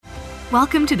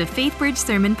Welcome to the FaithBridge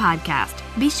Sermon Podcast.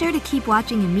 Be sure to keep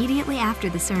watching immediately after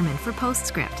the sermon for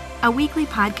Postscript, a weekly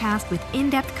podcast with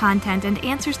in-depth content and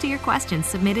answers to your questions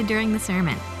submitted during the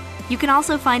sermon. You can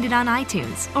also find it on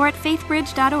iTunes or at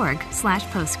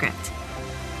faithbridge.org/postscript.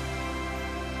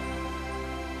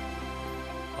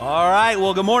 All right,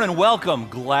 well, good morning. Welcome.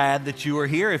 Glad that you are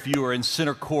here. If you are in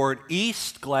Center Court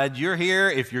East, glad you're here.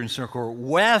 If you're in Center Court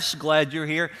West, glad you're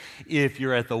here. If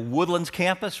you're at the Woodlands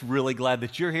campus, really glad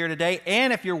that you're here today.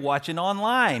 And if you're watching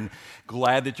online,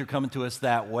 glad that you're coming to us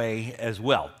that way as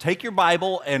well. Take your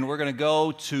Bible, and we're going to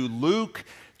go to Luke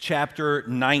chapter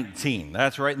 19.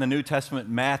 That's right in the New Testament,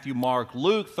 Matthew, Mark,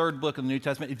 Luke, third book of the New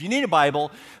Testament. If you need a Bible,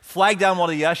 flag down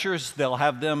one of the ushers. They'll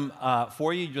have them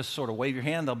for you. Just sort of wave your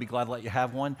hand. They'll be glad to let you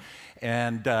have one.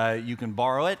 And you can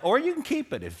borrow it, or you can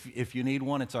keep it. If you need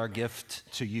one, it's our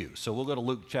gift to you. So we'll go to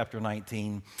Luke chapter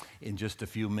 19 in just a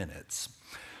few minutes.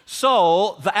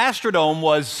 So the Astrodome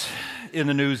was in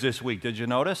the news this week. Did you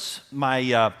notice?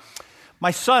 My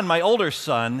son, my older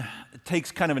son,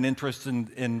 takes kind of an interest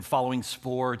in following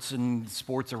sports and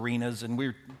sports arenas, and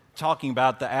we're talking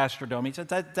about the Astrodome. He said,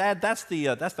 Dad, that's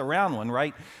the round one,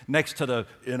 right, next to the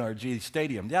NRG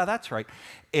Stadium. Yeah, that's right.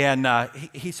 And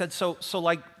he said, so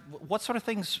like, what sort of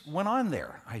things went on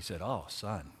there? I said, oh,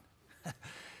 son,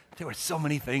 there were so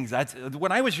many things.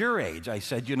 When I was your age, I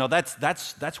said,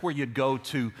 that's where you'd go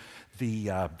to the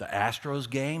Astros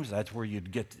games. That's where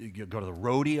you'd go to the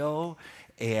rodeo.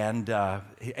 And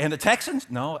the Texans?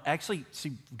 No, actually,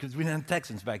 see, because we didn't have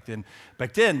Texans back then.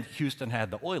 Back then, Houston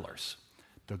had the Oilers,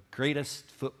 the greatest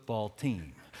football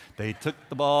team. They took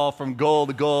the ball from goal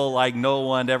to goal like no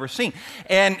one had ever seen.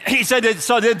 And he said,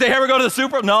 so did they ever go to the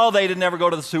Super Bowl? No, they didn't ever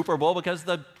go to the Super Bowl because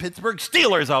the Pittsburgh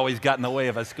Steelers always got in the way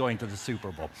of us going to the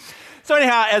Super Bowl. So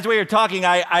anyhow, as we were talking,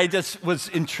 I just was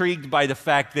intrigued by the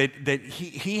fact that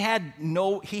he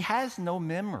has no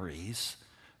memories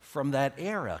from that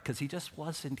era because he just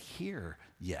wasn't here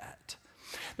yet.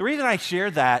 The reason I share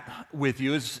that with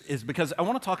you is because I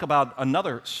want to talk about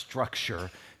another structure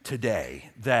today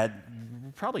that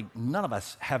probably none of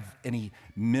us have any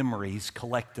memories,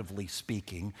 collectively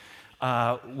speaking,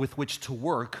 with which to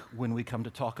work when we come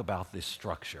to talk about this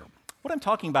structure. What I'm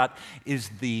talking about is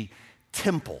the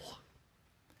temple,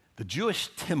 the Jewish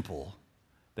temple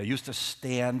that used to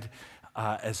stand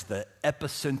as the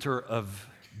epicenter of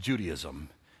Judaism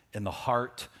in the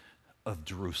heart of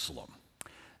Jerusalem.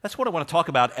 That's what I want to talk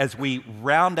about as we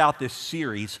round out this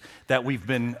series that we've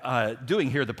been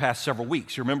doing here the past several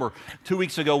weeks. You remember 2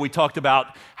 weeks ago we talked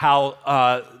about how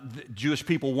the Jewish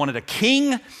people wanted a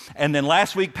king, and then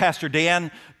last week Pastor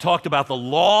Dan talked about the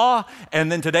law,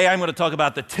 and then today I'm going to talk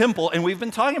about the temple, and we've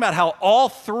been talking about how all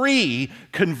three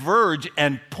converge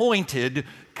and pointed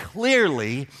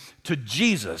clearly to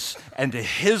Jesus and to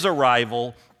his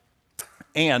arrival,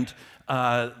 and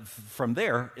from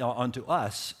there onto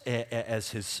us as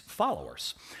his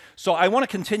followers. So I want to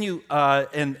continue,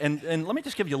 and let me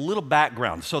just give you a little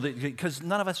background, so that because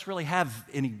none of us really have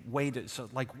any way to, so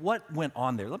like what went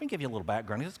on there. Let me give you a little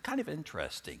background. It's kind of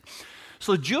interesting.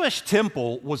 So the Jewish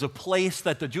temple was a place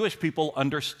that the Jewish people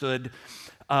understood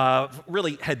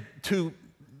really had two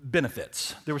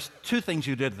benefits. There was two things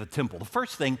you did at the temple. The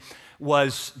first thing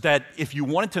was that if you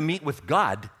wanted to meet with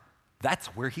God, that's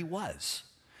where he was.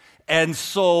 And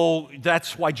so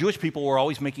that's why Jewish people were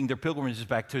always making their pilgrimages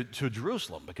back to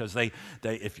Jerusalem, because they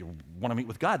if you want to meet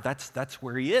with God, that's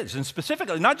where he is. And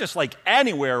specifically, not just like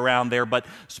anywhere around there, but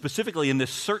specifically in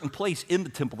this certain place in the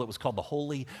temple that was called the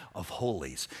Holy of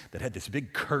Holies, that had this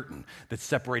big curtain that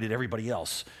separated everybody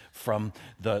else from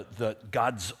the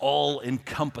God's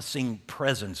all-encompassing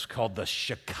presence called the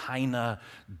Shekinah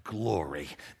glory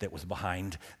that was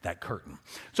behind that curtain.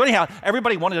 So anyhow,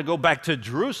 everybody wanted to go back to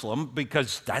Jerusalem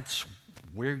because that's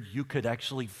where you could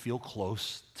actually feel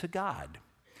close to God.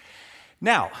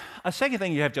 Now, a second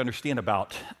thing you have to understand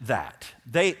about that,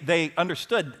 they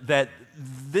understood that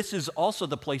this is also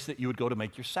the place that you would go to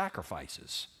make your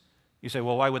sacrifices. You say,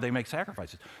 well, why would they make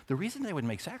sacrifices? The reason they would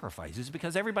make sacrifices is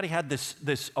because everybody had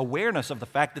this awareness of the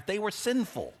fact that they were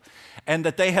sinful and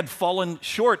that they had fallen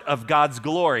short of God's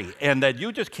glory, and that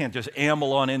you just can't just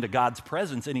amble on into God's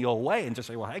presence any old way and just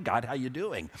say, well, hey, God, how you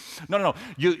doing? No.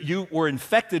 You were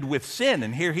infected with sin,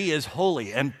 and here he is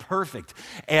holy and perfect.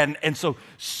 And so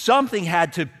something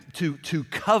had to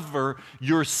cover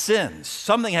your sins.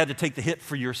 Something had to take the hit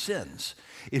for your sins.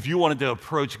 if you wanted to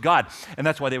approach God. And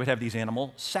that's why they would have these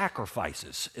animal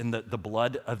sacrifices. And the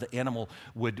blood of the animal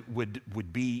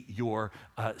would be your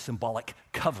symbolic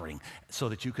covering so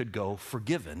that you could go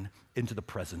forgiven into the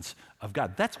presence of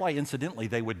God. That's why, incidentally,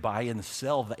 they would buy and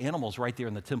sell the animals right there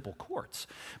in the temple courts,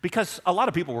 because a lot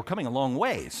of people were coming a long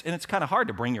ways, and it's kind of hard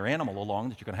to bring your animal along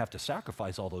that you're going to have to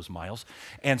sacrifice all those miles.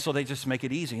 And so they just make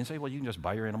it easy and say, well, you can just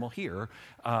buy your animal here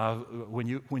when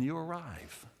you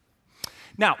arrive.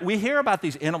 Now, we hear about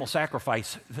these animal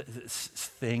sacrifice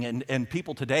thing, and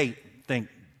people today think,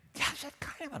 gosh, that's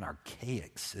kind of an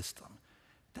archaic system.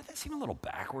 Doesn't that seem a little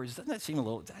backwards? Doesn't that seem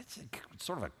that's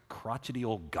sort of a crotchety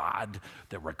old God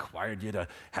that required you to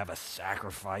have a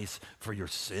sacrifice for your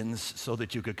sins so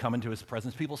that you could come into his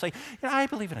presence? People say, I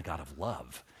believe in a God of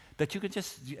love. That you could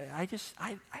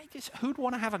who'd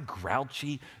want to have a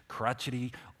grouchy,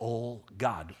 crotchety old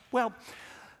God? Well,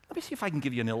 let me see if I can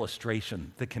give you an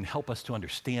illustration that can help us to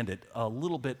understand it a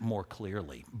little bit more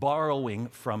clearly. Borrowing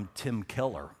from Tim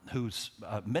Keller, whose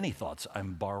many thoughts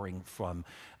I'm borrowing from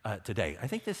today. I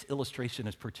think this illustration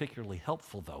is particularly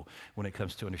helpful, though, when it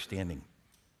comes to understanding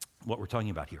what we're talking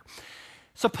about here.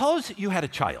 Suppose you had a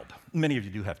child. Many of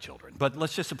you do have children, but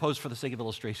let's just suppose, for the sake of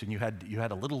illustration, you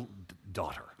had a little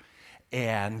daughter,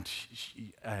 and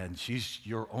she's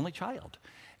your only child,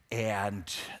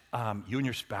 and you and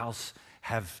your spouse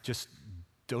have just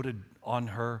doted on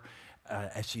her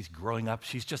as she's growing up.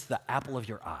 She's just the apple of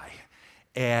your eye.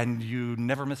 And you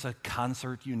never miss a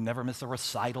concert, you never miss a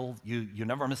recital, you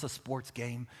never miss a sports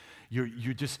game. Your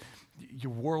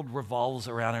world revolves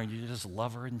around her, and you just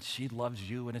love her, and she loves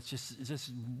you, and it's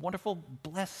just wonderful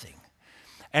blessing.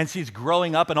 And she's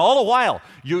growing up, and all the while,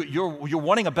 you're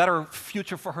wanting a better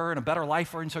future for her and a better life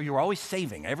for her, and so you're always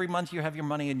saving. Every month you have your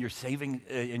money, and you're saving,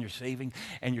 and you're saving,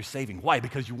 and you're saving. Why?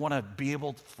 Because you want to be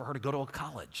able for her to go to a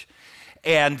college.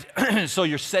 And so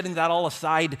you're setting that all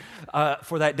aside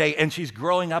for that day, and she's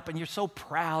growing up, and you're so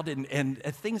proud, and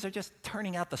things are just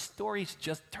turning out, the story's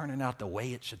just turning out the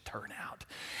way it should turn out.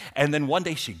 And then one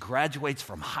day she graduates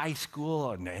from high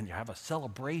school, and you have a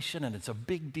celebration, and it's a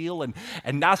big deal, and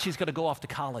now she's going to go off to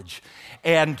college.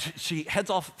 And she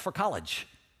heads off for college,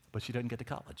 but she doesn't get to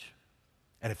college.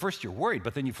 And at first you're worried,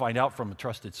 but then you find out from a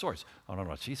trusted source, oh,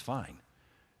 no, she's fine.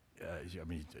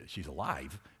 She's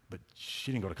alive, but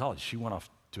she didn't go to college. She went off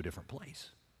to a different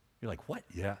place. You're like, what?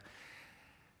 Yeah.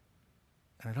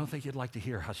 And I don't think you'd like to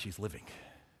hear how she's living.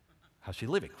 How's she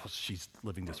living? Well, she's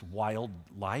living this wild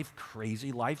life,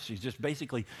 crazy life. She's just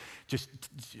basically just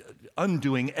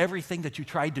undoing everything that you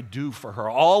tried to do for her,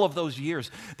 all of those years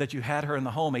that you had her in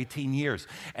the home, 18 years.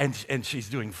 And she's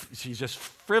just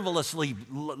frivolously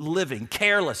living,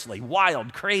 carelessly,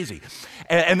 wild, crazy.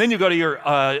 And then you go to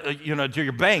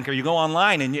your bank, or you go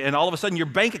online, and all of a sudden your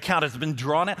bank account has been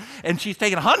drawn out, and she's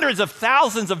taken hundreds of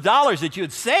thousands of dollars that you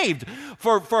had saved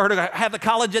for her to have the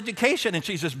college education, and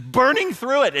she's just burning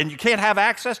through it, and you can't have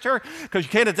access to her because you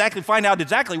can't exactly find out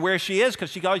exactly where she is, because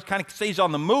she always kind of stays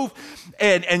on the move,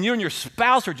 and you and your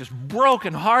spouse are just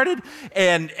brokenhearted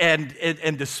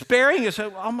and despairing. You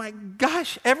say, oh my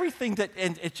gosh, everything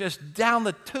and it's just down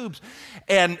the tubes.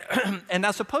 And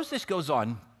now suppose this goes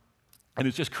on, and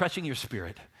it's just crushing your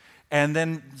spirit, and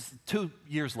then 2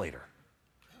 years later,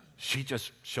 she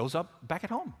just shows up back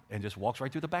at home and just walks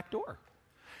right through the back door.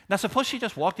 Now suppose she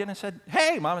just walked in and said,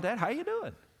 hey, Mom and Dad, how you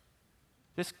doing?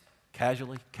 Just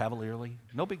casually, cavalierly,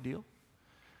 no big deal,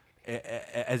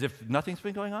 as if nothing's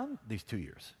been going on these 2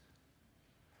 years.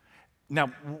 Now,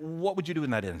 what would you do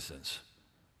in that instance?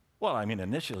 Well,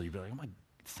 initially you'd be like, oh my,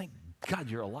 thank God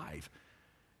you're alive.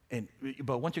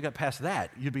 But once you got past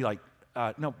that, you'd be like,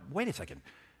 no, wait a second.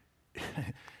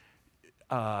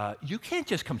 You can't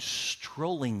just come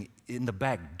strolling in the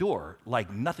back door like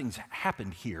nothing's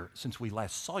happened here since we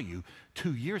last saw you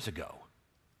 2 years ago.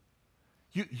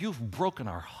 You've broken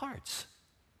our hearts.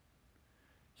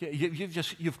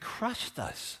 You've crushed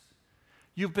us.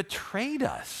 You've betrayed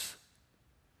us.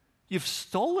 You've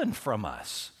stolen from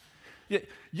us.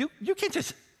 You can't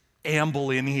just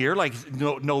amble in here like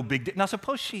no big deal. Now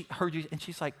suppose she heard you and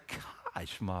she's like,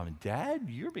 gosh, Mom and Dad,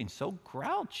 you're being so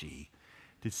grouchy.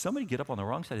 Did somebody get up on the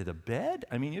wrong side of the bed?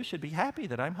 You should be happy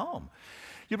that I'm home.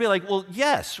 You'll be like, well,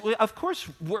 yes, of course,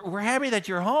 we're happy that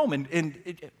you're home,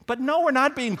 but no, we're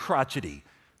not being crotchety.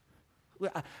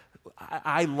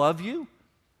 I love you,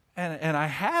 and I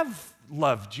have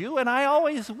loved you, and I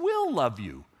always will love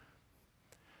you.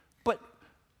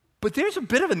 But there's a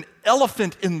bit of an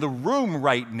elephant in the room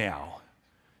right now,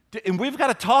 and we've got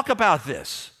to talk about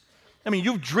this.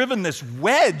 You've driven this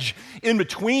wedge in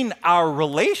between our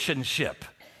relationship.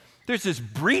 There's this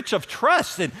breach of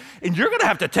trust, and you're going to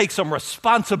have to take some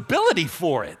responsibility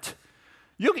for it.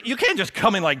 You can't just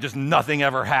come in like just nothing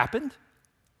ever happened.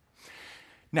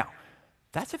 Now,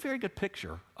 that's a very good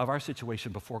picture of our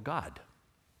situation before God.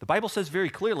 The Bible says very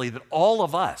clearly that all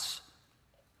of us,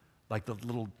 like the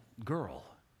little girl,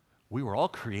 we were all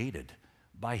created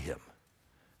by him.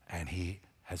 And he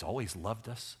has always loved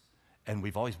us, and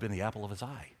we've always been the apple of his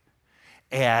eye.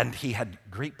 And he had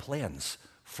great plans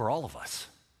for all of us,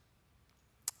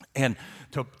 and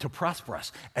to prosper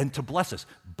us and to bless us.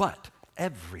 But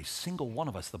every single one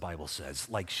of us, the Bible says,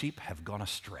 like sheep have gone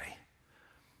astray.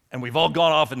 And we've all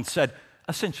gone off and said,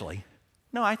 essentially,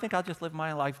 no, I think I'll just live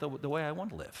my life the way I want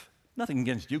to live. Nothing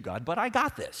against you, God, but I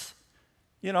got this.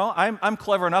 You know, I'm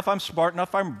clever enough, I'm smart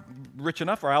enough, I'm rich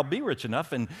enough, or I'll be rich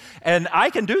enough, and I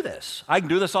can do this. I can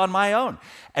do this on my own.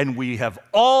 And we have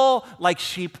all, like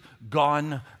sheep,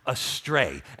 gone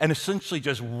astray and essentially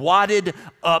just wadded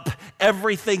up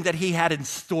everything that he had in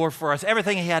store for us,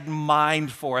 everything he had in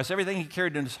mind for us, everything he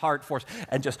carried in his heart for us,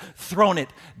 and just thrown it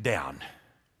down.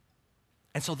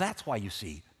 And so that's why you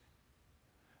see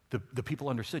the people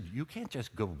understood, you can't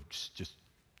just go just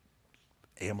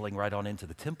ambling right on into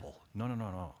the temple.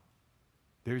 No.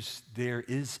 There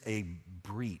is a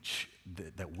breach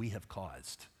that we have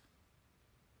caused.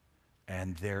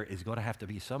 And there is going to have to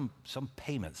be some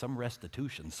payment, some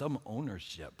restitution, some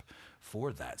ownership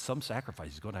for that. Some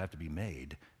sacrifice is going to have to be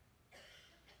made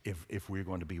if we're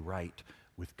going to be right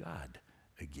with God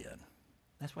again.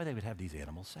 That's why they would have these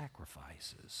animal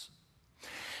sacrifices.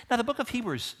 Now, the book of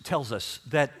Hebrews tells us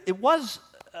that it was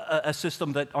a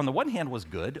system that on the one hand was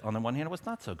good, on the one hand it was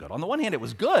not so good. On the one hand it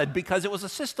was good because it was a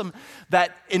system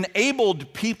that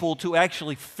enabled people to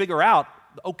actually figure out,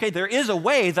 okay, there is a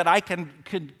way that I can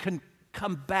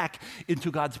come back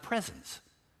into God's presence.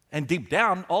 And deep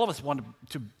down, all of us want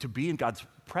to be in God's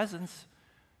presence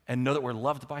and know that we're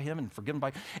loved by him and forgiven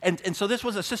by him. And so this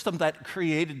was a system that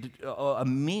created a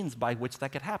means by which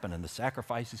that could happen and the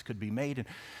sacrifices could be made.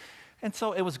 And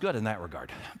so it was good in that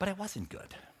regard. But it wasn't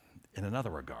good in another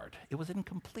regard. It was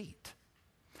incomplete.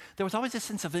 There was always a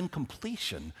sense of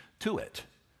incompletion to it.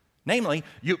 Namely,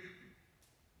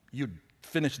 you'd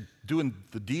finish doing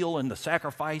the deal and the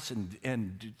sacrifice, and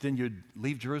then you'd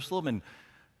leave Jerusalem,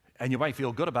 and you might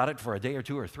feel good about it for a day or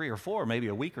two or three or four, maybe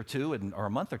a week or two or a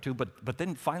month or two, but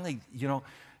then finally, you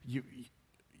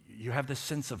have this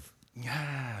sense of,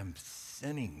 I'm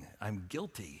sinning, I'm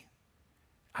guilty.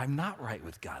 I'm not right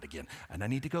with God again, and I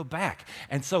need to go back.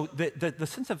 And so the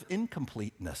sense of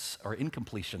incompleteness or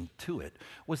incompletion to it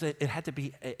was that it had to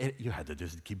be, you had to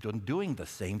just keep doing the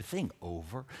same thing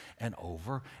over and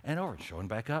over and over, showing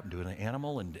back up and doing an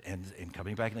animal and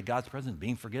coming back into God's presence,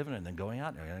 being forgiven, and then going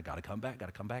out, and I got to come back.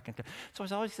 So it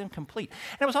was always incomplete.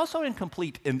 And it was also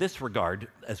incomplete in this regard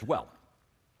as well.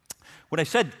 When I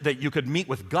said that you could meet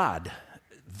with God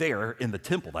there in the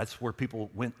temple, that's where people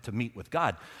went to meet with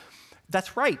God.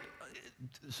 That's right,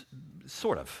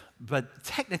 sort of, but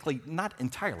technically not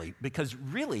entirely, because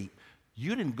really,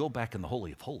 you didn't go back in the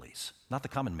Holy of Holies, not the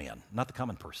common man, not the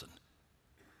common person.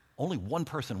 Only one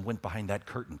person went behind that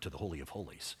curtain to the Holy of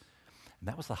Holies, and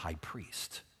that was the high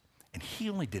priest. And he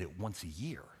only did it once a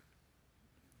year,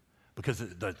 because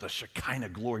the Shekinah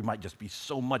glory might just be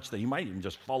so much that he might even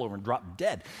just fall over and drop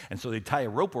dead. And so they'd tie a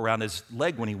rope around his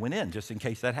leg when he went in, just in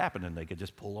case that happened, and they could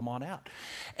just pull him on out.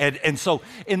 And so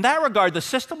in that regard, the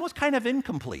system was kind of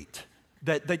incomplete,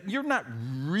 that you're not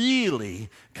really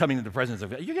coming to the presence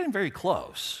of God. You're getting very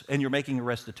close, and you're making a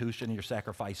restitution and your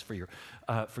sacrifice for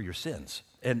your sins.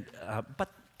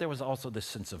 But there was also this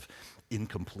sense of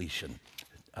incompletion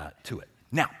to it.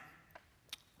 Now,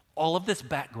 all of this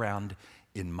background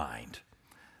in mind,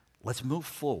 let's move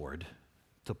forward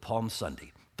to Palm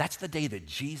Sunday. That's the day that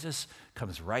Jesus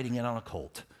comes riding in on a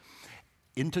colt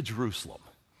into Jerusalem,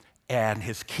 and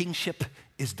his kingship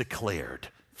is declared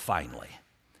finally.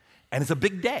 And it's a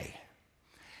big day.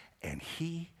 And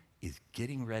he is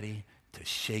getting ready to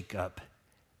shake up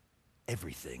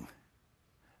everything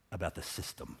about the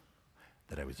system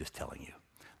that I was just telling you.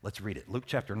 Let's read it. Luke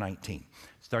chapter 19,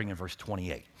 starting in verse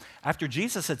 28. After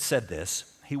Jesus had said this,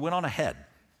 he went on ahead,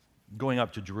 going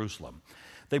up to Jerusalem.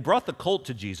 They brought the colt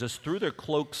to Jesus, threw their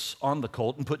cloaks on the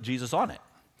colt, and put Jesus on it.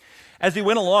 As he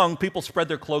went along, people spread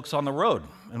their cloaks on the road.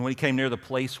 And when he came near the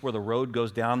place where the road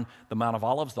goes down the Mount of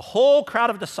Olives, the whole crowd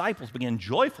of disciples began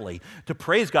joyfully to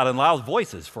praise God in loud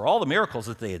voices for all the miracles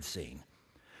that they had seen.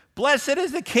 Blessed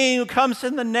is the King who comes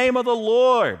in the name of the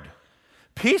Lord.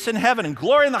 Peace in heaven and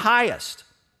glory in the highest.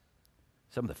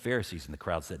 Some of the Pharisees in the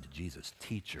crowd said to Jesus,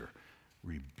 "Teacher,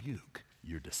 rebuke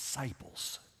your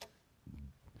disciples."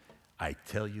 I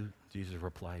tell you, Jesus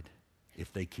replied,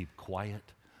 if they keep quiet,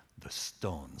 the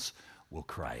stones will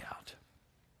cry out.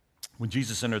 When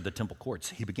Jesus entered the temple courts,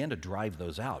 he began to drive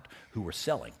those out who were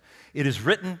selling. It is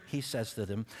written, he says to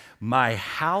them, my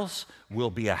house will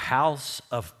be a house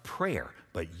of prayer,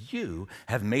 but you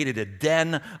have made it a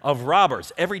den of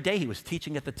robbers. Every day he was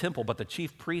teaching at the temple, but the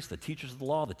chief priests, the teachers of the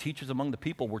law, the teachers among the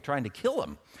people were trying to kill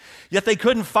him. Yet they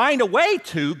couldn't find a way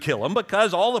to kill him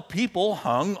because all the people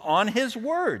hung on his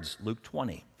words. Luke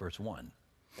 20, verse 1.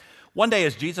 One day,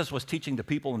 as Jesus was teaching the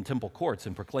people in temple courts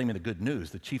and proclaiming the good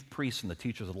news, the chief priests and the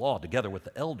teachers of the law, together with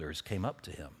the elders, came up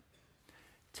to him.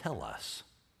 Tell us,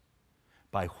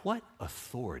 by what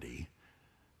authority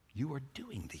you are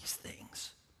doing these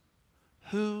things?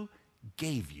 Who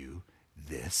gave you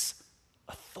this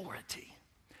authority?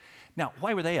 Now,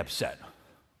 why were they upset?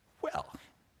 Well,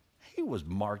 he was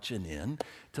marching in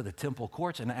to the temple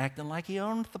courts and acting like he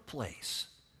owned the place.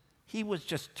 He was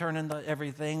just turning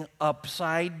everything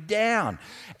upside down.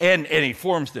 And he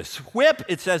forms this whip.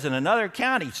 It says in another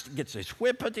account, he gets his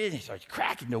whip put in, he starts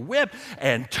cracking the whip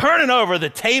and turning over the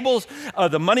tables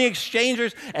of the money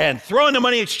exchangers and throwing the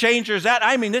money exchangers out.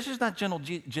 I mean, this is not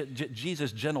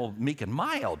Jesus, gentle, meek, and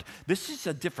mild. This is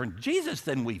a different Jesus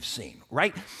than we've seen,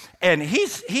 right? And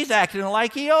he's acting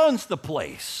like he owns the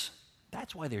place.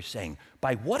 That's why they're saying,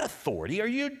 by what authority are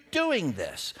you doing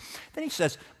this? Then he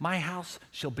says, my house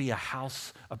shall be a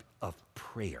house of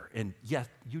prayer. And yes,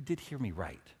 you did hear me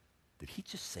right. Did he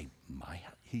just say my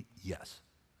house? Yes,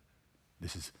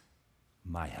 this is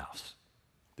my house.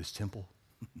 This temple,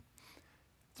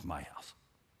 it's my house.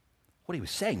 What he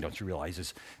was saying, don't you realize,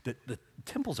 is that the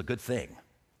temple's a good thing.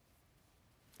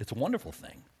 It's a wonderful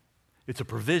thing. It's a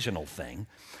provisional thing.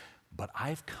 But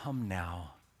I've come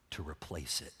now to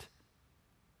replace it.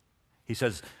 He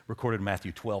says, recorded in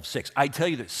Matthew 12:6, I tell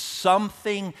you that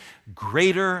something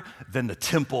greater than the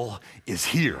temple is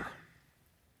here.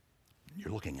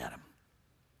 You're looking at him.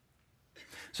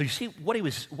 So you see what he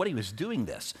was doing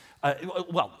this.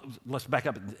 Well, let's back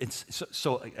up.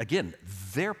 So again,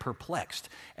 they're perplexed,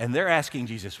 and they're asking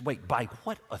Jesus, wait, by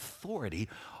what authority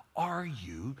are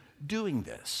you doing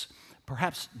this?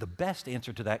 Perhaps the best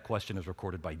answer to that question is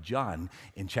recorded by John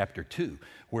in chapter 2,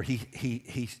 where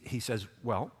he says,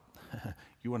 well,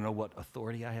 you want to know what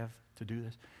authority I have to do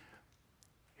this?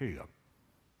 Here you go.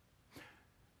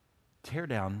 Tear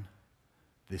down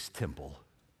this temple,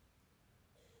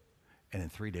 and in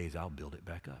 3 days I'll build it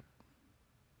back up.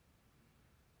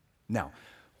 Now,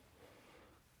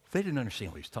 they didn't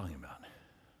understand what he was talking about,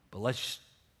 but let's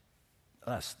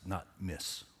not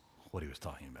miss what he was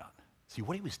talking about. See,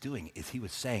 what he was doing is he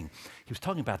was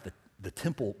talking about the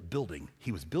temple building.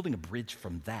 He was building a bridge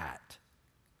from that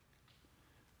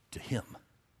to him.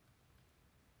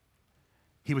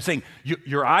 He was saying,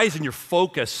 your eyes and your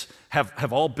focus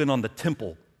have all been on the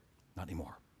temple. Not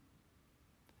anymore.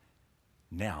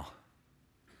 Now,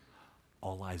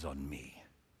 all eyes on me.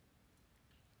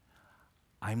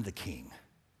 I'm the king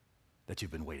that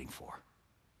you've been waiting for.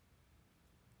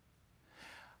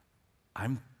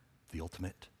 I'm the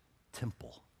ultimate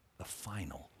temple, the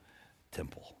final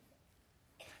temple.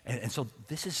 And so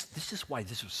this is why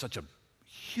this was such a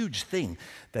huge thing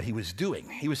that he was doing.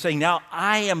 He was saying, now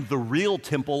I am the real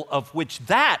temple, of which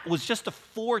that was just a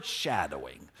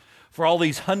foreshadowing for all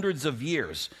these hundreds of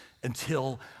years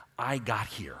until I got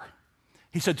here.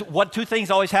 He said, what two things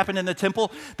always happen in the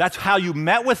temple? That's how you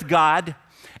met with God,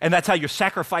 and that's how your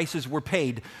sacrifices were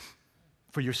paid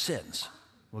for your sins.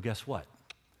 Well, guess what?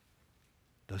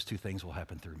 Those two things will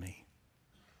happen through me.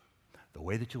 The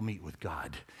way that you'll meet with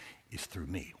God is through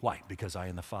me. Why? Because I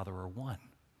and the Father are one.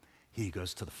 He who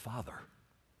goes to the Father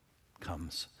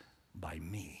comes by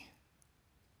me.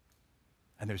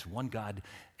 And there's one God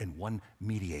and one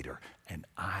mediator, and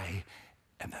I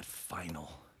am that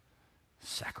final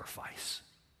sacrifice.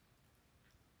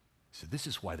 So this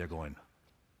is why they're going,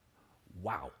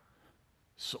 wow.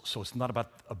 So it's not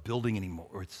about a building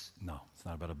anymore. It's not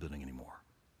about a building anymore.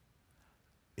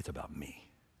 It's about me.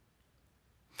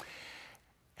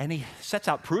 And he sets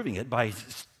out proving it by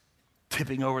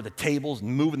tipping over the tables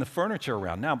and moving the furniture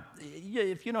around. Now,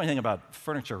 if you know anything about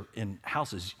furniture in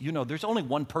houses, you know there's only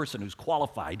one person who's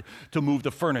qualified to move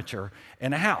the furniture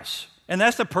in a house, and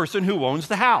that's the person who owns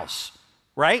the house,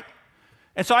 right?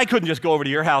 And so I couldn't just go over to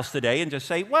your house today and just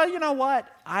say, well, you know what?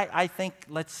 I think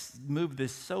let's move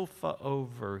this sofa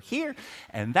over here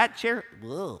and that chair,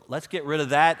 let's get rid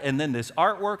of that. And then this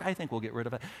artwork, I think we'll get rid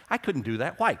of it. I couldn't do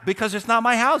that. Why? Because it's not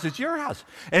my house, it's your house.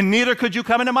 And neither could you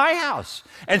come into my house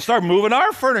and start moving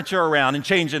our furniture around and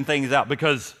changing things out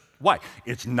because, why?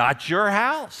 It's not your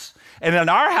house. And in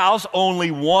our house,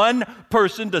 only one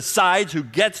person decides who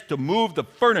gets to move the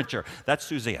furniture. That's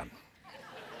Suzanne.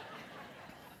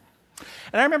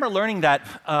 And I remember learning that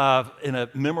in a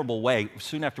memorable way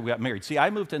soon after we got married. See, I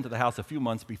moved into the house a few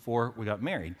months before we got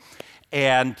married.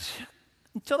 And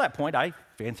until that point, I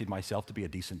fancied myself to be a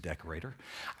decent decorator.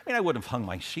 I mean, I wouldn't have hung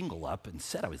my shingle up and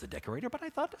said I was a decorator, but I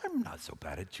thought, I'm not so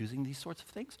bad at choosing these sorts of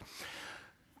things.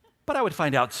 But I would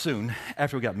find out soon,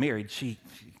 after we got married, she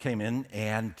came in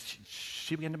and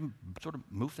she began to sort of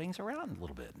move things around a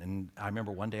little bit. And I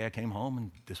remember one day I came home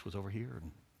and this was over here,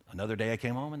 and another day I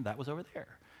came home and that was over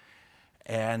there.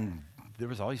 And there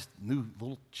was always new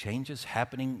little changes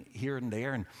happening here and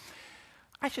there. And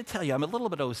I should tell you, I'm a little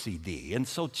bit OCD, and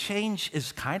so change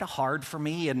is kind of hard for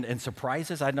me, and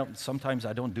surprises, sometimes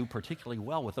I don't do particularly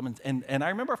well with them. And I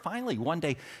remember finally one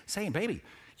day saying, baby,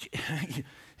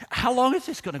 how long is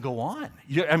this going to go on?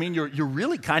 You're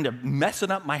really kind of messing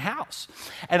up my house.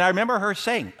 And I remember her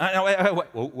saying,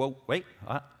 wait.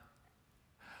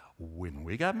 When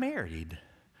we got married,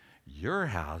 your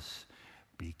house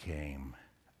became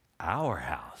our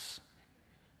house,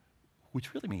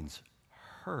 which really means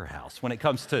her house when it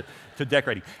comes to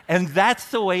decorating. And that's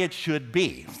the way it should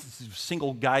be.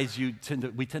 Single guys, we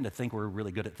tend to think we're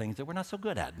really good at things that we're not so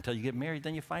good at until you get married.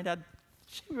 Then you find out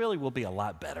she really will be a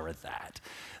lot better at that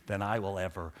than I will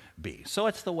ever be. So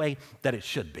it's the way that it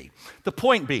should be. The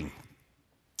point being,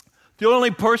 the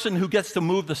only person who gets to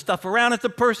move the stuff around is the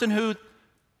person who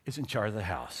is in charge of the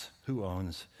house, who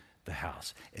owns the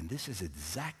house. And this is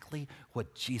exactly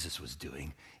what Jesus was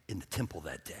doing in the temple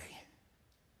that day.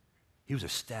 He was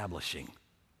establishing,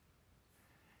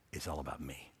 it's all about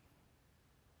me.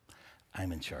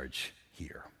 I'm in charge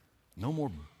here. No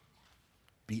more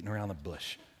beating around the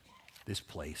bush. This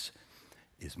place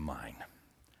is mine.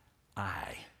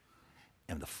 I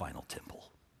am the final temple.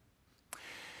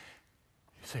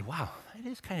 You say, wow, it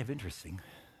is kind of interesting.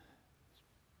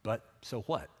 But so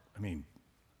what? I mean,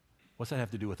 what's that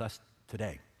have to do with us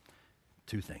today?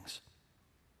 Two things.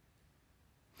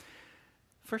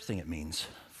 First thing it means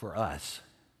for us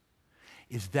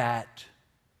is that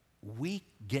we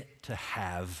get to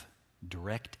have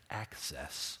direct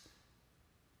access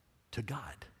to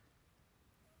God.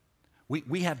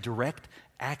 We have direct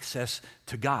access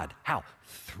to God. How?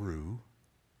 Through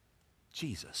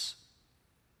Jesus.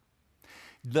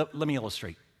 Let me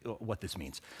illustrate what this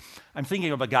means. I'm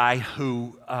thinking of a guy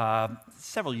who,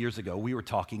 several years ago, we were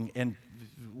talking, and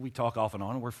we talk off and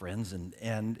on, we're friends,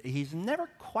 and he's never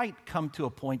quite come to a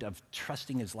point of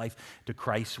trusting his life to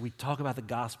Christ. We talk about the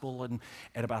gospel and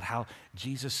about how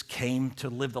Jesus came to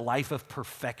live the life of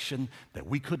perfection that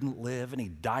we couldn't live, and he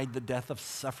died the death of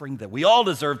suffering that we all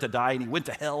deserve to die, and he went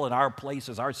to hell in our place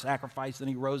as our sacrifice, and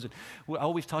he rose.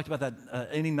 And we've talked about that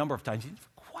any number of times. He never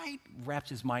quite wraps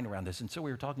his mind around this, and so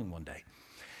we were talking one day.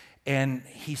 And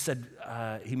he said,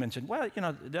 he mentioned, well,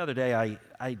 the other day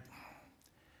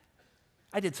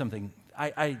I did something,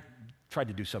 I tried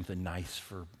to do something nice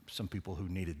for some people who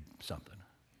needed something.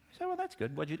 I said, well, that's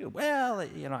good. What'd you do? Well,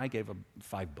 I gave them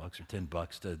 $5 or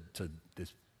 $10 to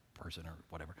this person or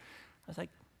whatever. I was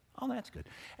like, oh, that's good.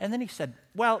 And then he said,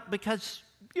 well, because,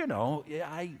 you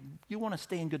want to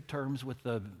stay in good terms with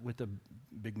the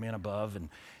big man above,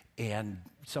 and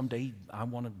someday I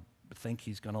want to think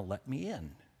he's going to let me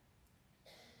in.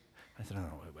 I said,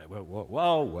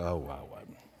 whoa.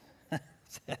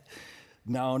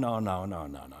 No.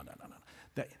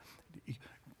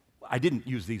 I didn't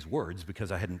use these words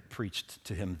because I hadn't preached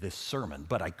to him this sermon,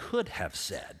 but I could have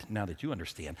said, now that you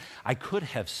understand, I could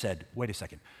have said, wait a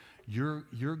second,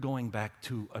 you're going back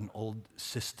to an old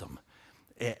system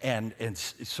and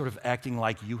sort of acting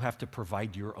like you have to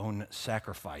provide your own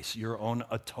sacrifice, your own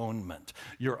atonement,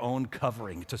 your own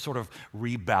covering to sort of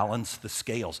rebalance the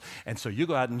scales. And so you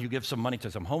go out and you give some money to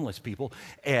some homeless people,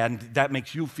 and that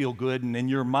makes you feel good, and in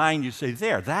your mind you say,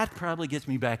 there, that probably gets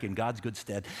me back in God's good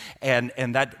stead. And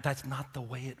that's not the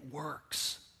way it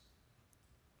works.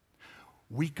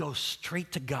 We go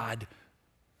straight to God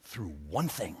through one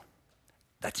thing.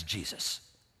 That's Jesus.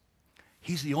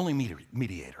 He's the only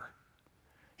mediator.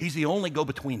 He's the only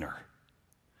go-betweener.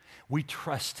 We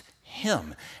trust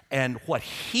him and what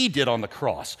he did on the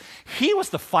cross. He was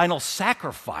the final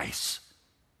sacrifice.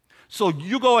 So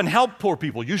you go and help poor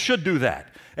people. You should do that.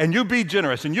 And you be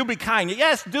generous and you be kind.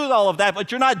 Yes, do all of that,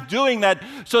 but you're not doing that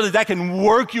so that can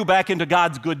work you back into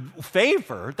God's good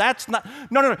favor. That's not,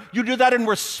 no. You do that in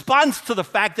response to the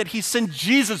fact that he sent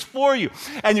Jesus for you,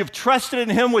 and you've trusted in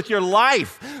him with your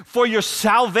life for your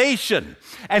salvation,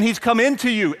 and he's come into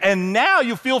you, and now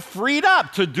you feel freed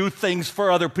up to do things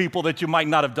for other people that you might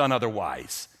not have done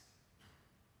otherwise.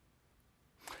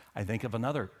 I think of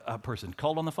another person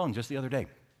called on the phone just the other day.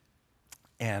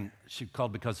 And she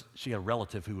called because she had a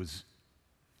relative who was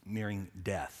nearing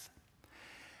death.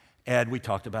 And we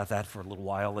talked about that for a little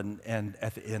while, and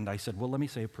at the end I said, well, let me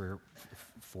say a prayer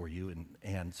for you.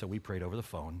 And so we prayed over the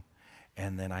phone,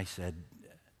 and then I said,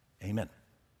 amen.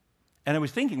 And I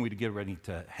was thinking we'd get ready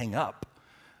to hang up,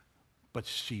 but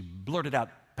she blurted out,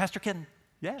 Pastor Ken,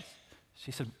 yes.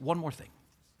 She said, one more thing.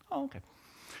 Oh, okay.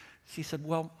 She said,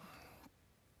 well,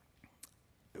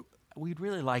 we'd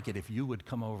really like it if you would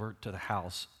come over to the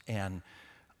house and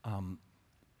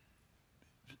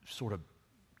sort of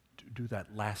do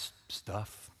that last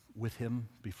stuff with him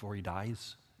before he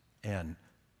dies. And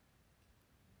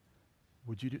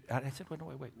would you do? And I said,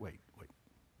 wait.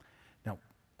 Now,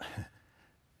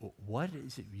 what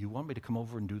is it? You want me to come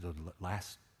over and do the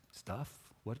last stuff?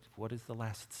 What is the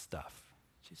last stuff?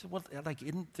 She said, well, like,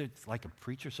 isn't there like a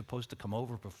preacher supposed to come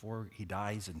over before he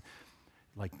dies, and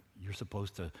like you're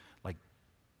supposed to like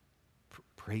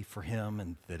pray for him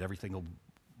and that everything will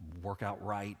work out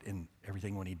right and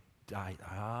everything when he died?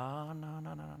 Oh, no.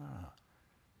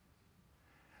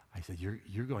 I said,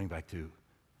 you're going back to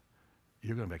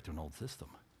an old system.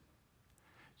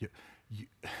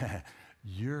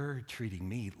 You're treating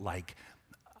me like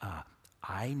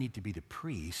I need to be the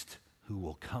priest who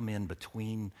will come in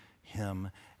between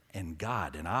him and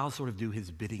God, and I'll sort of do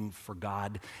his bidding for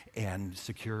God and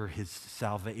secure his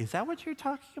salvation. Is that what you're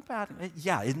talking about?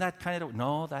 Yeah, isn't that kind of,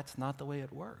 no, that's not the way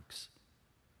it works.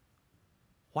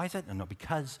 Why is that? No,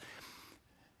 because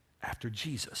after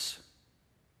Jesus,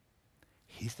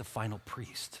 he's the final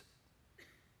priest.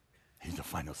 He's the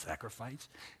final sacrifice.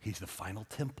 He's the final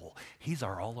temple. He's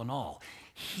our all in all.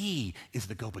 He is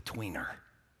the go-betweener.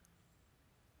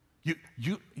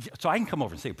 So I can come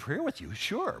over and say a prayer with you,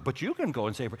 sure, but you can go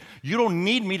and say a prayer. You don't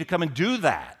need me to come and do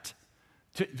that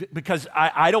because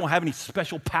I don't have any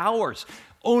special powers.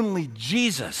 Only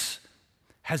Jesus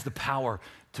has the power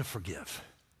to forgive.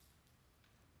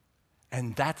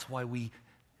 And that's why we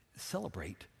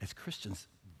celebrate as Christians.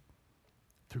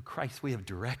 Through Christ, we have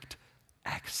direct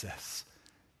access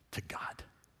to God.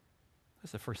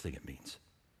 That's the first thing it means.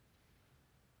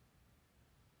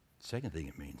 Second thing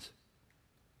it means,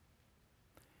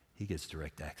 he gets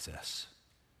direct access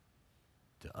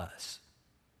to us.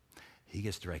 He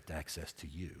gets direct access to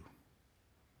you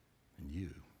and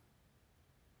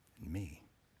me.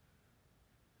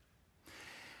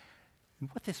 And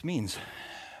what this means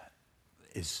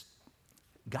is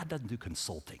God doesn't do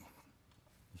consulting.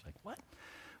 He's like, what?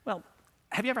 Well,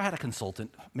 have you ever had a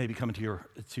consultant maybe come into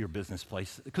your business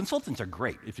place? Consultants are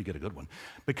great if you get a good one,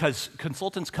 because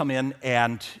consultants come in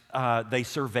and they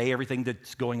survey everything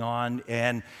that's going on,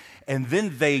 and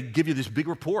then they give you this big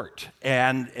report,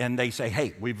 and they say,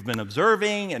 hey, we've been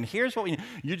observing, and here's what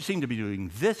you seem to be doing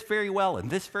this very well, and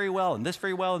this very well, and this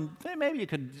very well, and maybe you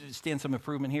could stand some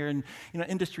improvement here, and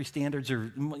industry standards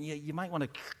are, you might want to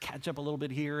catch up a little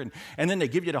bit here, and then they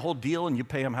give you the whole deal, and you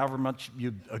pay them however much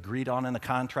you agreed on in the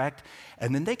contract,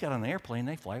 and then they get on an airplane and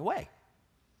they fly away.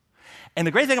 And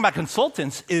the great thing about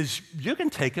consultants is you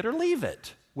can take it or leave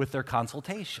it with their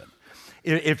consultation.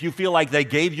 If you feel like they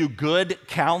gave you good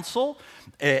counsel,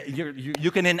 you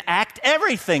can enact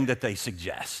everything that they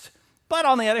suggest. But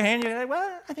on the other hand, you're like,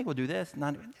 well, I think we'll do this.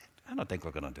 I don't think we're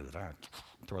going to do that.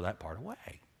 Throw that part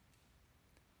away.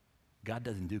 God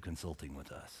doesn't do consulting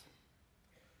with us.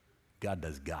 God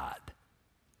does God.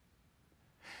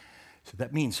 So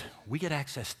that means we get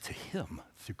access to him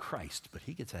through Christ, but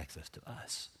he gets access to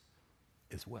us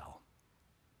as well.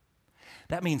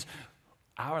 That means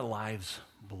our lives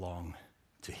belong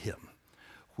to him.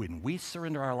 When we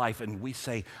surrender our life and we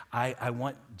say, I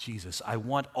want Jesus, I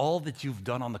want all that you've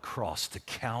done on the cross to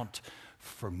count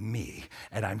for me,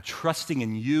 and I'm trusting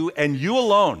in you and you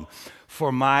alone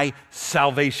for my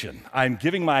salvation. I'm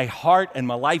giving my heart and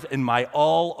my life and my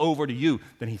all over to you.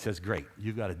 Then he says, great,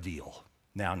 you've got a deal.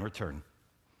 Now in return,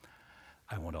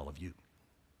 I want all of you.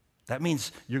 That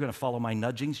means you're going to follow my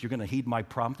nudgings. You're going to heed my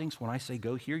promptings. When I say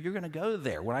go here, you're going to go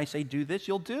there. When I say do this,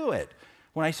 you'll do it.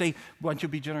 When I say, why don't you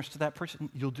be generous to that person,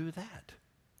 you'll do that.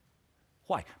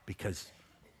 Why? Because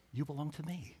you belong to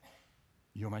me.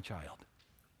 You're my child.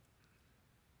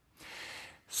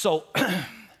 So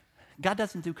God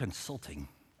doesn't do consulting.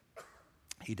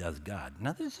 He does God.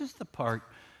 Now this is the part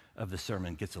of the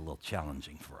sermon that gets a little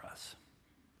challenging for us.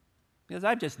 Because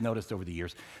I've just noticed over the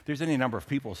years, there's any number of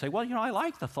people who say, well, I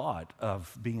like the thought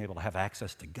of being able to have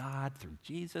access to God through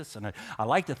Jesus, and I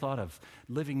like the thought of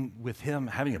living with him,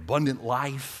 having abundant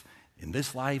life in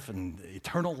this life and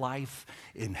eternal life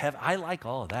in heaven. I like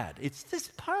all of that. It's this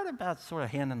part about sort of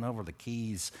handing over the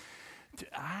keys.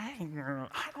 I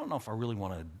don't know if I really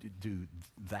want to do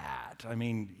that. I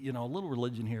mean, a little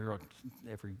religion here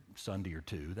every Sunday or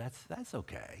two, that's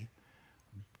okay.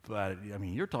 But,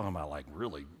 you're talking about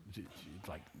really,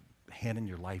 like handing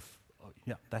your life,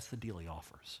 yeah, that's the deal he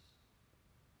offers.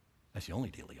 That's the only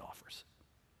deal he offers.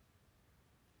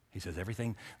 He says,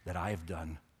 everything that I have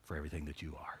done for everything that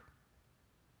you are.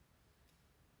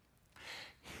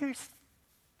 Here's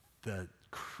the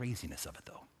craziness of it,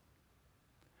 though.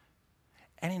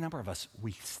 Any number of us,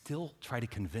 we still try to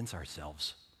convince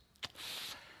ourselves,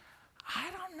 I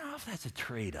don't know if that's a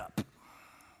trade up.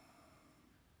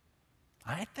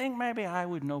 I think maybe I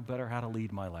would know better how to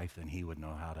lead my life than he would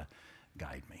know how to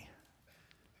guide me.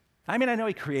 I mean, I know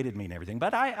he created me and everything,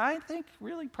 but I think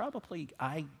really probably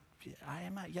I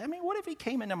mean, what if he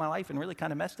came into my life and really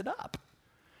kind of messed it up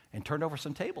and turned over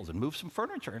some tables and moved some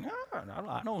furniture? And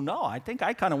I don't know. I think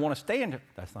I kind of want to stay in.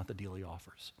 That's not the deal he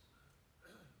offers.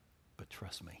 But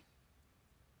trust me,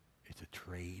 it's a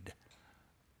trade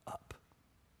up.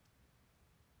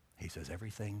 He says,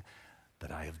 everything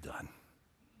that I have done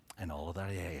and all that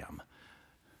I am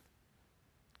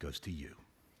goes to you.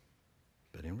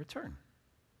 But in return,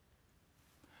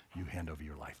 you hand over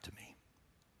your life to me.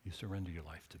 You surrender your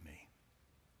life to me.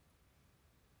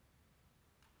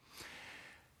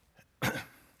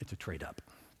 It's a trade up.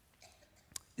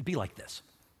 It'd be like this.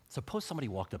 Suppose somebody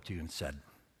walked up to you and said,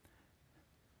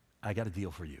 I got a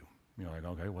deal for you. You're like,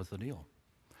 okay, what's the deal?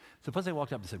 Suppose they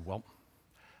walked up and said, well,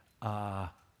 I'm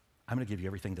going to give you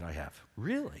everything that I have.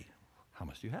 Really? How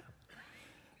much do you have?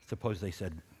 Suppose they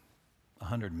said,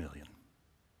 100 million.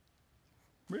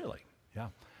 Really? Yeah.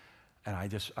 And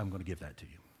I'm going to give that to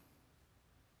you.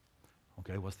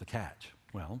 Okay, what's the catch?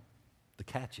 Well, the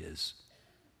catch is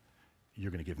you're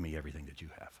going to give me everything that you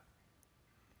have.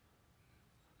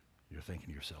 You're thinking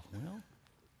to yourself, well,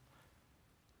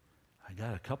 I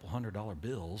got a couple $100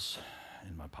 bills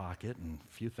in my pocket and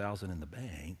a few thousand in the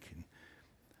bank.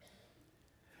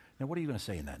 Now, what are you going to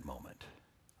say in that moment?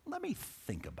 Let me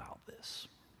think about this.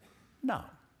 No.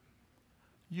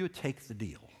 You take the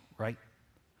deal, right?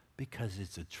 Because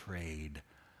it's a trade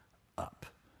up.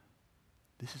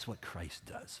 This is what Christ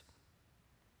does.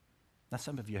 Now,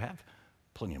 some of you have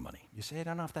plenty of money. You say, I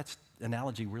don't know if that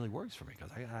analogy really works for me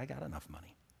because I got enough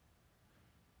money.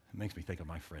 It makes me think of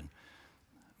my friend.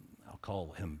 I'll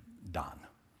call him Don.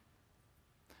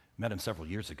 Met him several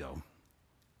years ago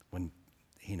when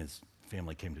he and his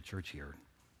family came to church here.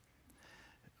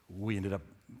 We ended up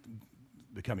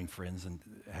becoming friends and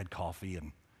had coffee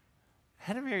and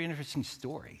had a very interesting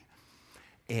story.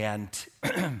 And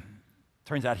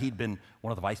turns out he'd been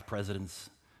one of the vice presidents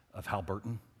of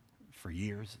Halliburton for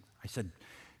years. I said,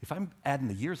 if I'm adding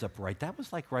the years up right, that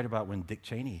was like right about when Dick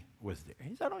Cheney was there.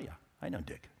 He said, oh yeah, I know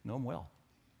Dick, know him well.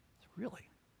 I said, really?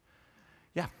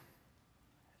 Yeah.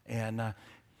 And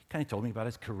he kind of told me about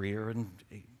his career, and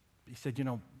he said, you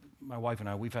know, my wife and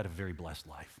I, we've had a very blessed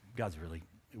life.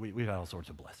 We've had all sorts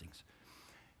of blessings.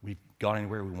 We've gone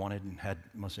anywhere we wanted and had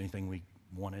most anything we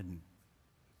wanted and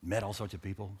met all sorts of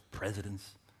people,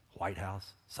 presidents, White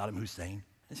House, Saddam Hussein.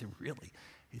 I said, really?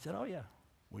 He said, oh yeah,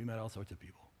 we met all sorts of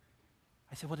people.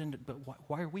 I said, well, but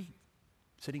why are we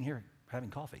sitting here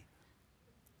having coffee?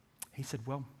 He said,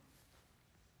 well,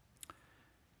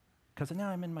 because now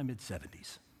I'm in my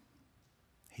mid-70s.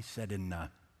 He said,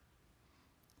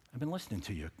 I've been listening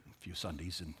to you a few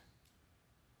Sundays, and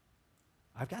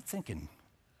I've got thinking,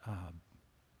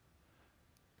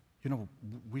 you know,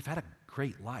 we've had a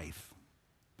great life,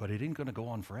 but it ain't going to go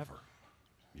on forever.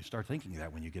 You start thinking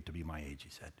that when you get to be my age, he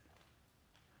said.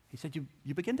 He said,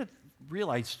 you begin to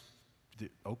realize,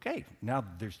 okay, now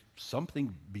there's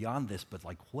something beyond this, but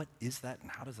like, what is that and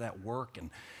how does that work?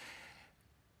 And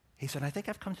he said, I think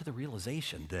I've come to the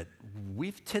realization that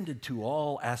we've tended to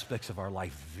all aspects of our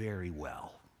life very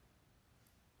well,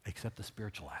 except the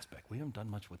spiritual aspect. We haven't done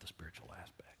much with the spiritual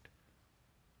aspect.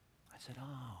 I said,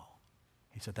 oh.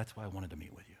 He said, that's why I wanted to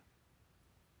meet with you.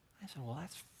 I said, well,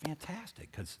 that's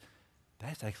fantastic, because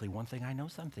that's actually one thing I know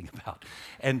something about.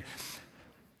 And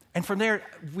from there,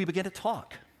 we began to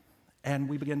talk. And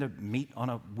we began to meet on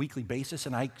a weekly basis,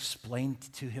 and I explained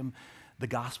to him the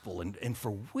gospel. And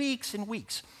for weeks and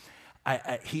weeks,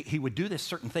 he would do this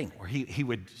certain thing where he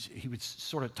would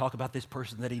sort of talk about this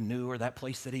person that he knew, or that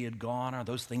place that he had gone, or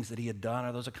those things that he had done,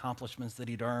 or those accomplishments that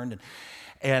he'd earned.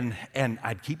 And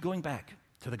I'd keep going back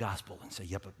to the gospel and say,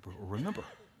 yeah, but remember,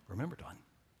 Don,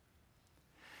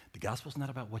 the gospel's not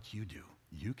about what you do.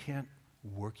 You can't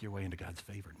work your way into God's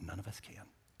favor. None of us can.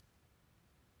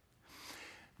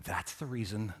 That's the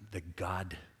reason that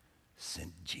God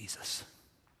sent Jesus.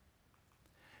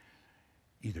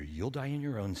 Either you'll die in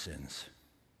your own sins,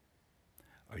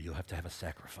 or you'll have to have a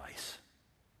sacrifice.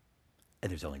 And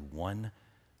there's only one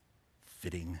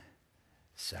fitting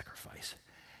sacrifice,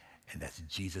 and that's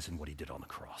Jesus and what he did on the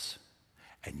cross.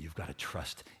 And you've got to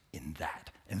trust in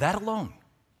that, and that alone.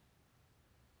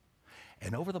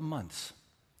 And over the months,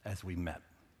 as we met,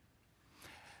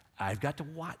 I've got to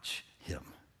watch him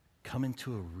come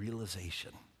into a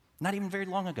realization. Not even very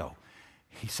long ago,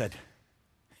 he said,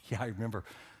 yeah, I remember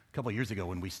a couple of years ago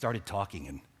when we started talking,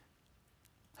 and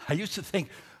I used to think,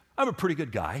 I'm a pretty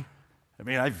good guy. I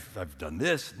mean, I've done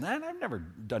this, and I've never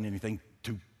done anything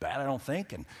too bad, I don't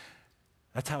think, and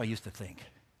that's how I used to think.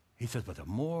 He says, but the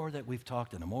more that we've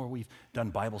talked and the more we've done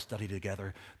Bible study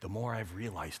together, the more I've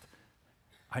realized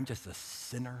I'm just a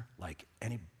sinner like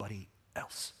anybody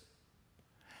else.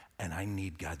 And I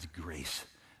need God's grace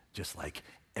just like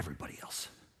everybody else.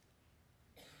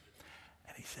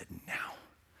 And he said, now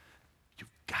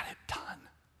you've got it done.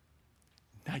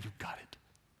 Now you've got it.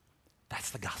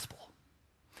 That's the gospel.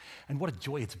 And what a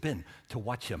joy it's been to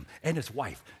watch him and his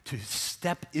wife to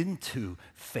step into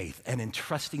faith and in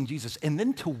trusting Jesus, and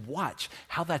then to watch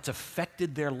how that's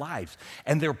affected their lives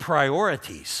and their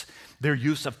priorities, their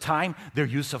use of time, their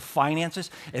use of finances,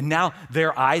 and now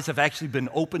their eyes have actually been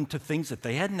opened to things that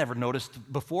they had never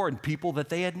noticed before and people that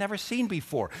they had never seen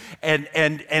before. And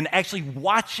actually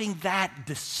watching that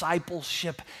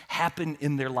discipleship happen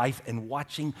in their life and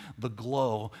watching the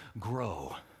glow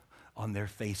grow on their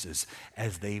faces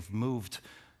as they've moved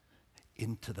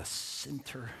into the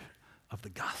center of the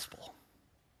gospel.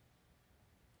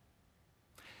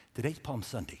 Today's Palm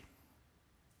Sunday.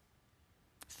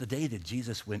 It's the day that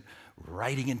Jesus went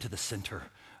riding into the center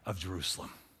of Jerusalem.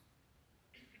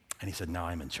 And he said, now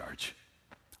I'm in charge.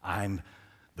 I'm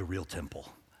the real temple.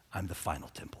 I'm the final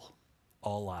temple.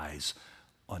 All eyes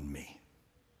on me.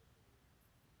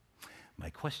 My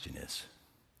question is,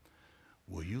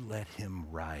 will you let him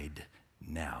ride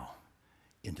now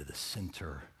into the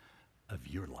center of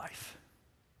your life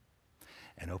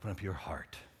and open up your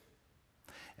heart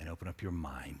and open up your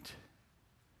mind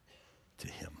to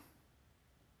him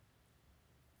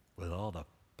with all the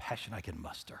passion I can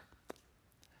muster?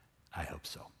 I hope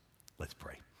so. Let's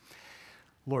pray.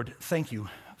 Lord, thank you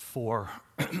for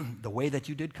the way that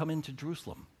you did come into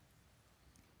Jerusalem.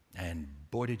 And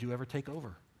boy, did you ever take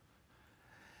over.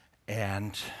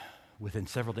 And within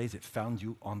several days, it found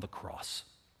you on the cross,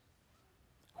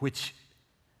 which,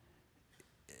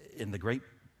 in the great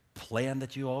plan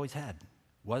that you always had,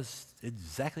 was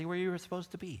exactly where you were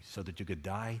supposed to be, so that you could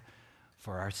die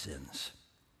for our sins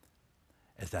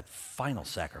as that final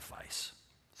sacrifice,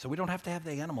 so we don't have to have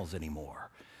the animals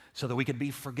anymore, so that we could be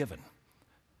forgiven.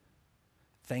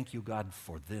 Thank you, God,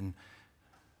 for then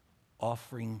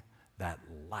offering that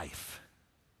life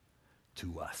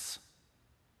to us.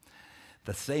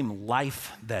 The same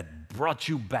life that brought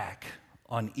you back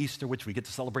on Easter, which we get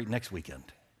to celebrate next weekend,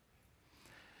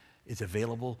 is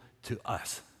available to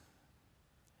us.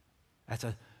 That's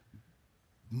a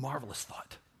marvelous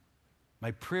thought.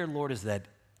 My prayer, Lord, is that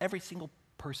every single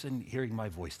person hearing my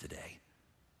voice today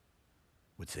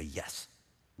would say yes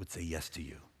to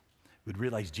you. Would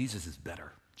realize Jesus is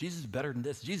better. Jesus is better than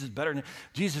this. Jesus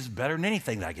is better than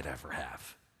anything that I could ever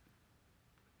have.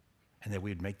 And that we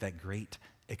would make that great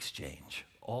exchange,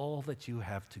 all that you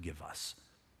have to give us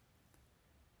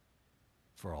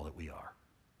for all that we are.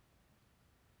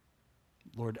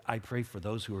 Lord, I pray for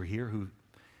those who are here who,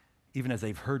 even as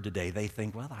they've heard today, they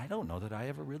think, well, I don't know that I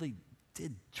ever really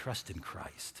did trust in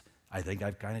Christ. I think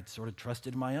I've kind of sort of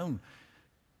trusted in my own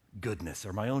goodness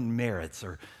or my own merits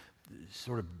or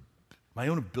sort of my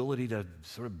own ability to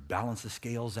sort of balance the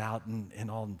scales out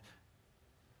and all.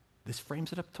 This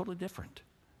frames it up totally different.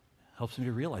 Helps me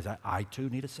to realize I too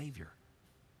need a Savior.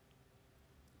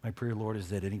 My prayer, Lord, is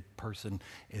that any person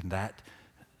in that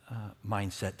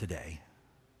mindset today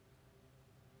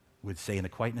would say in the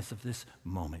quietness of this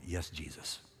moment, yes,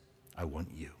 Jesus, I want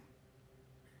you.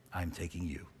 I'm taking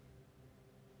you.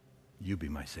 You be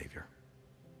my Savior.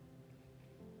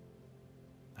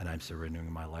 And I'm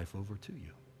surrendering my life over to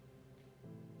you.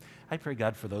 I pray,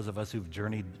 God, for those of us who've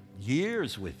journeyed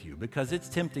years with you, because it's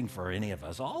tempting for any of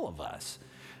us, all of us,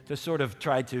 to sort of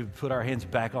try to put our hands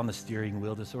back on the steering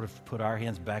wheel, to sort of put our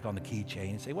hands back on the keychain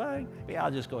and say, well, yeah,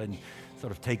 I'll just go ahead and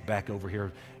sort of take back over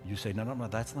here. You say, no,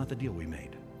 that's not the deal we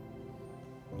made.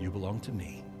 You belong to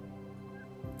me.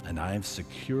 And I have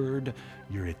secured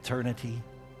your eternity.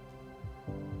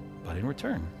 But in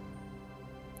return,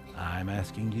 I'm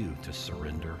asking you to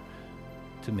surrender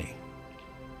to me.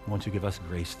 Won't you give us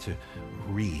grace to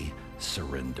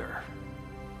re-surrender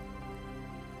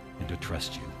and to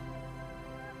trust you,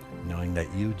 knowing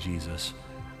that you, Jesus,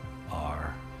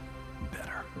 are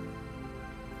better.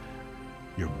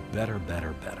 You're better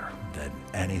than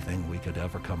anything we could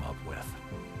ever come up with.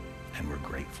 And we're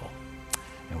grateful.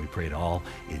 And we pray it all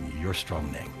in your strong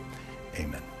name.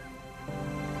 Amen.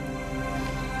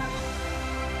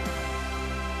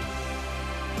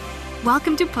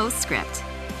 Welcome to Postscript.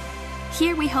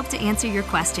 Here we hope to answer your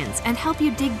questions and help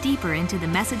you dig deeper into the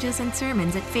messages and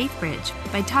sermons at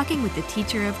FaithBridge by talking with the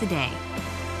teacher of the day.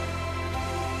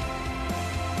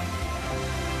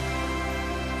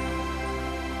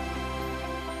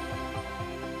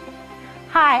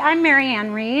 Hi, I'm Mary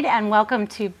Ann Reed, and welcome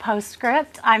to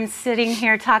Postscript. I'm sitting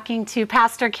here talking to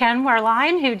Pastor Ken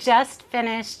Werlein, who just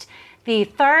finished the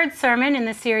third sermon in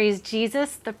the series,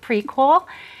 Jesus, the Prequel.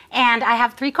 And I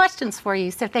have 3 questions for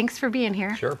you, so thanks for being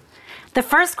here. Sure. The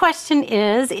first question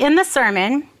is, in the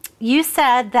sermon, you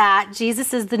said that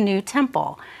Jesus is the new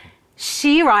temple.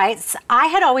 She writes, I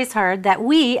had always heard that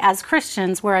we as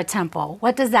Christians were a temple.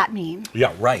 What does that mean?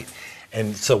 Yeah, right.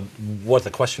 And so what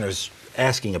the questioner is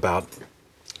asking about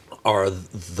are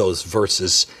those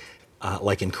verses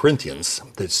like in Corinthians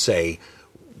that say,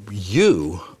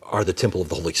 you are the temple of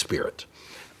the Holy Spirit.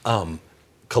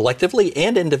 Collectively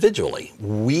and individually,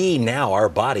 we now, our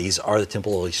bodies are the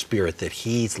temple of the Holy Spirit that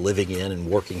He's living in and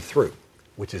working through,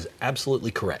 which is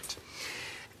absolutely correct.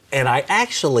 And I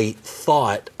actually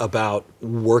thought about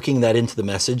working that into the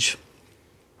message,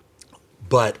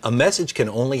 but a message can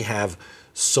only have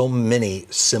so many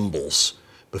symbols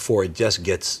before it just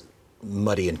gets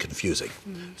muddy and confusing.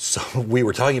 So we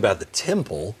were talking about the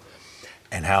temple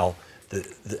and how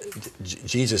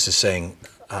Jesus is saying,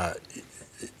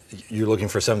 you're looking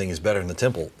for something that's better than the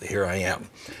temple. Here I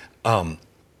am.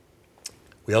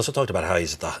 We also talked about how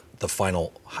He's the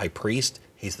final high priest.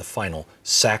 He's the final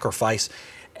sacrifice.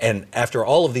 And after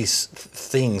all of these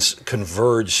things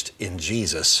converged in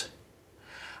Jesus,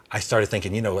 I started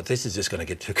thinking, you know what, this is just going to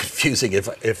get too confusing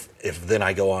if then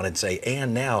I go on and say,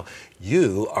 and now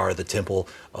you are the temple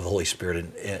of the Holy Spirit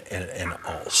and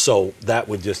all. So that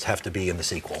would just have to be in the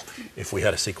sequel, if we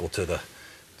had a sequel to the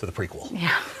prequel.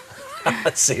 Yeah.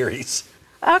 Series.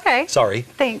 Okay. Sorry.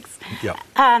 Thanks. Yeah.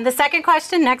 The second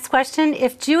question, next question.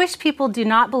 If Jewish people do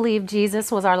not believe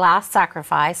Jesus was our last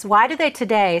sacrifice, why do they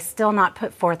today still not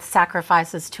put forth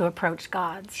sacrifices to approach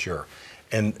God? Sure.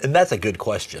 And that's a good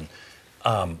question.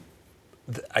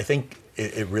 I think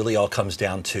it really all comes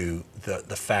down to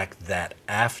the fact that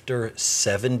after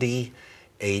 70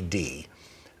 A.D.,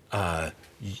 they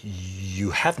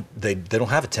don't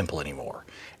have a temple anymore.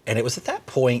 And it was at that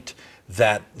point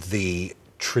that the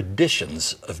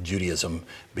traditions of Judaism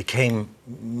became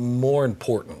more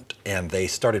important, and they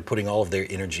started putting all of their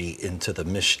energy into the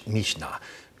Mishnah,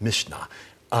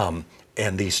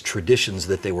 and these traditions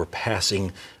that they were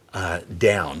passing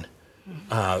down.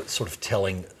 Sort of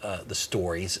telling the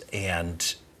stories,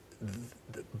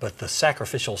 but the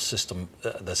sacrificial system,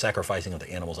 the sacrificing of the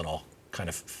animals and all, kind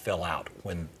of fell out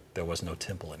when there was no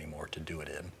temple anymore to do it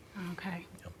in. Okay.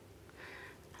 Yep.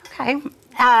 Okay.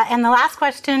 And the last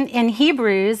question, in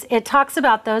Hebrews, it talks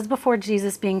about those before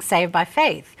Jesus being saved by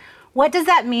faith. What does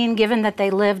that mean, given that they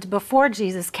lived before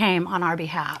Jesus came on our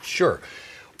behalf? Sure.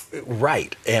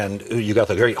 Right. And you got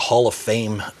the great Hall of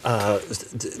Fame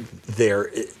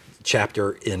there.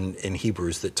 Chapter in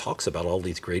Hebrews that talks about all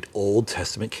these great Old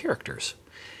Testament characters.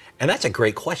 And that's a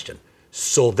great question.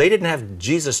 So they didn't have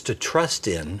Jesus to trust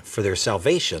in for their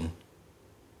salvation.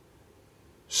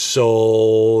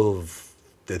 So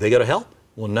did they go to hell?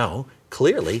 Well, no,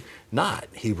 clearly not.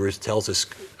 Hebrews tells us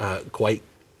quite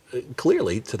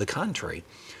clearly to the contrary.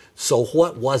 So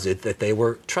what was it that they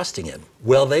were trusting in?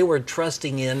 Well, they were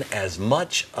trusting in as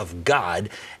much of God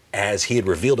as He had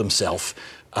revealed Himself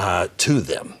to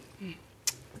them.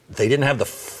 They didn't have the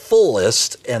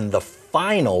fullest and the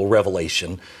final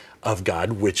revelation of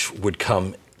God, which would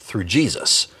come through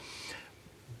Jesus.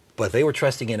 But they were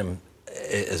trusting in Him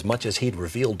as much as He'd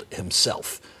revealed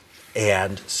Himself.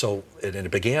 And so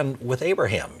it began with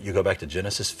Abraham. You go back to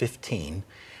Genesis 15,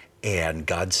 and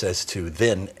God says to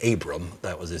then Abram,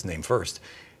 that was his name first,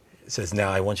 says, now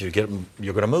I want you to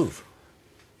you're going to move.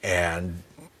 And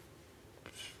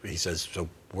he says, so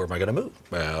where am I going to move?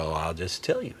 Well, I'll just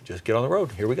tell you. Just get on the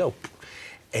road. Here we go.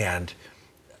 And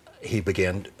he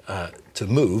began to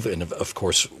move, and of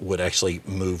course would actually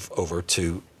move over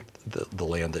to the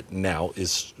land that now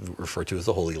is referred to as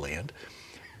the Holy Land.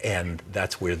 And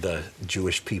that's where the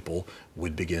Jewish people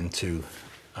would begin to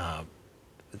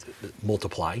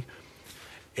multiply.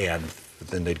 And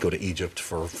then they'd go to Egypt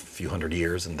for a few hundred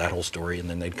years and that whole story, and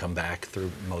then they'd come back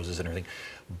through Moses and everything.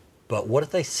 But what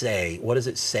did they say? What does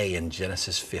it say in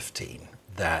Genesis 15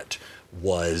 that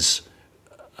was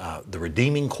the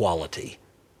redeeming quality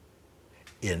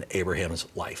in Abraham's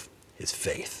life? His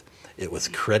faith. It was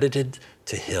credited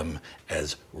to him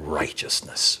as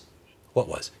righteousness. What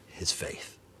was? His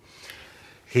faith.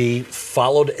 He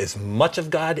followed as much of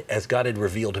God as God had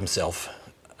revealed Himself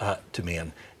to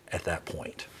man at that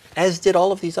point, as did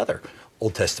all of these other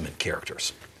Old Testament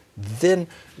characters. Then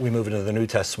we move into the New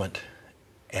Testament,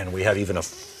 and we have even a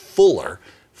fuller,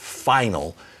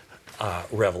 final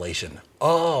revelation.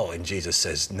 Oh, and Jesus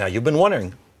says, now you've been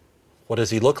wondering, what does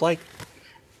he look like?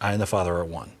 I and the Father are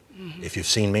one. If you've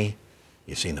seen me,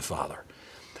 you've seen the Father.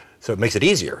 So it makes it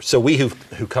easier. So we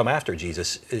who come after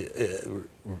Jesus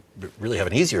really have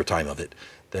an easier time of it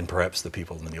than perhaps the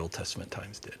people in the Old Testament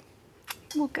times did.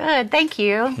 Well, good. Thank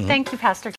you. Thank you, Pastor